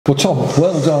Well, Tom,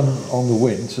 well done on the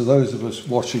win. To those of us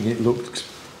watching, it looked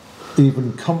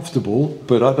even comfortable,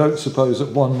 but I don't suppose at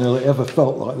 1-0 it ever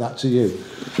felt like that to you.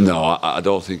 No, I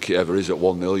don't think it ever is at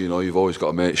 1-0. You know, you've always got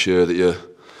to make sure that you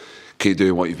keep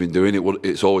doing what you've been doing.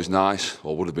 It's always nice,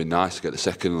 or would have been nice, to get the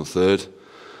second and the third.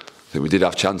 I think we did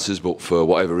have chances, but for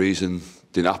whatever reason,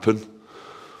 didn't happen.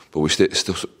 But we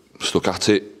still stuck at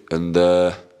it, and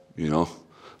you know,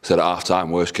 said at half time,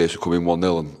 worst case, we come in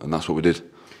 1-0, and that's what we did.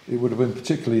 It would have been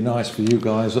particularly nice for you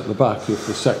guys at the back if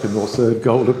the second or third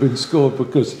goal had been scored,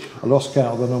 because I lost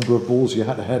count of the number of balls you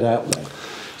had to head out there.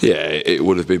 Yeah, it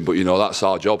would have been, but you know, that's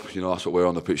our job. You know, that's what we're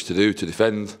on the pitch to do, to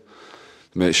defend,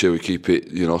 make sure we keep it,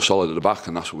 you know, solid at the back,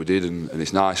 and that's what we did. And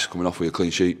it's nice coming off with a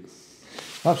clean sheet.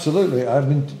 Absolutely. I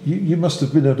mean, you must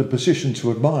have been in a position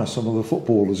to admire some of the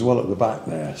football as well at the back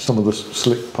there. Some of the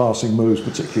slick passing moves,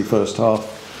 particularly first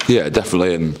half. Yeah,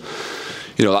 definitely, and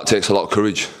you know, that takes a lot of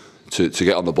courage to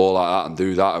get on the ball like that and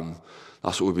do that, and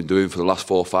that's what we've been doing for the last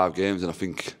 4 or 5 games. And I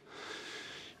think,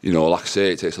 you know, like I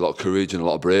say, it takes a lot of courage and a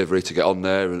lot of bravery to get on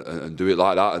there and do it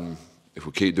like that. And if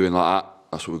we keep doing like that,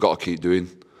 that's what we've got to keep doing,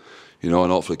 you know,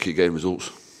 and hopefully keep getting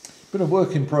results. Been a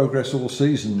work in progress all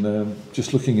season.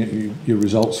 Just looking at your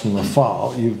results from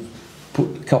afar, you've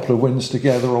put a couple of wins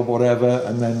together or whatever,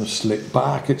 and then slipped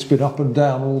back. It's been up and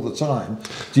down all the time.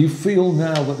 Do you feel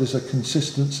now that there's a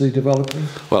consistency developing?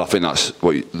 Well, I think that's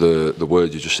what the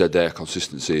word you just said there.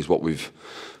 Consistency is what we've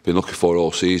been looking for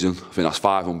all season. I think that's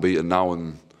 5 unbeaten now,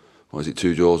 and what is it,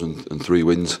 2 draws and 3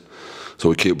 wins. So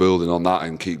we keep building on that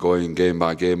and keep going game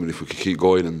by game. And if we can keep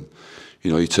going, and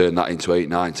you know, you turn that into 8,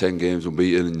 9, 10 games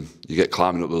unbeaten, and you get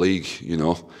climbing up the league. You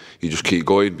know, you just keep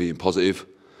going, being positive,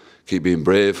 keep being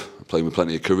brave, playing with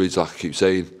plenty of courage, like I keep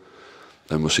saying,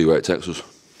 and we'll see where it takes us.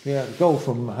 Yeah, the goal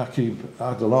from Hakeem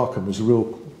Abdul was a real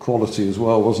quality as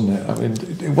well, wasn't it? I mean,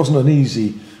 it wasn't an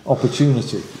easy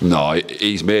opportunity. No,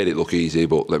 he's made it look easy,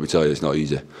 but let me tell you, it's not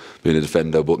easy being a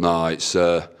defender. But no, it's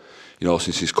you know,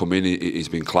 since he's come in, he's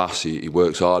been class. He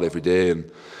works hard every day, and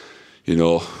you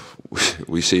know,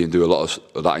 we see him do a lot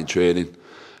of that in training,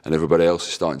 and everybody else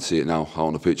is starting to see it now out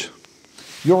on the pitch.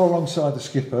 You're alongside the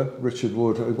skipper, Richard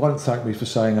Wood. He won't thank me for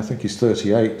saying I think he's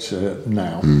 38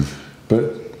 now,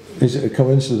 but is it a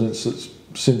coincidence that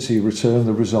since he returned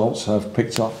the results have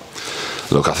picked up?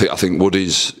 Look, I think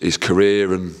Woody's his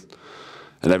career and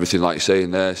everything, like you're saying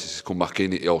there, since he's come back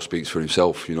in, it all speaks for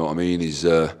himself. You know what I mean? He's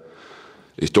done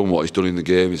what he's done in the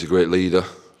game. He's a great leader,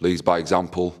 leads by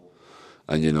example,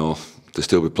 and you know, to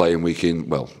still be playing week in,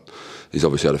 well, he's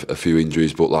obviously had a few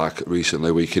injuries, but like recently,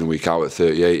 week in and week out at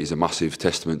 38, is a massive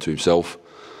testament to himself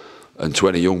and to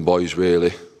any young boys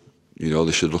really. You know,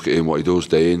 they should look at him, what he does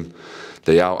day in,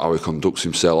 day out, how he conducts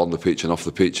himself on the pitch and off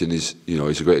the pitch, and he's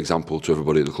a great example to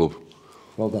everybody at the club.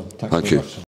 Well done. Thank you.